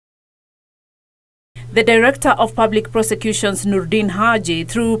The Director of Public Prosecutions Noordin Haji,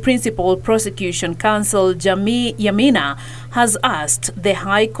 through Principal Prosecution Counsel Yamina, has asked the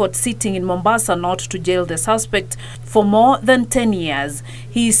High Court sitting in Mombasa not to jail the suspect for more than 10 years.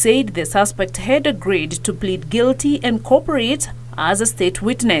 He said the suspect had agreed to plead guilty and cooperate as a state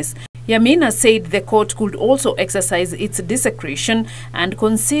witness. Yamina said the court could also exercise its discretion and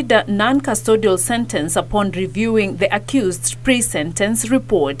consider non-custodial sentence upon reviewing the accused's pre-sentence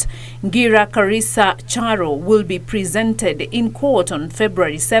report. Ngira Karisa Charo will be presented in court on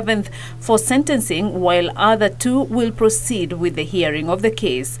February 7th for sentencing, while other two will proceed with the hearing of the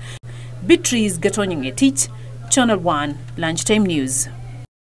case. Beatrice Gatonyingetich, Channel 1 Lunchtime News.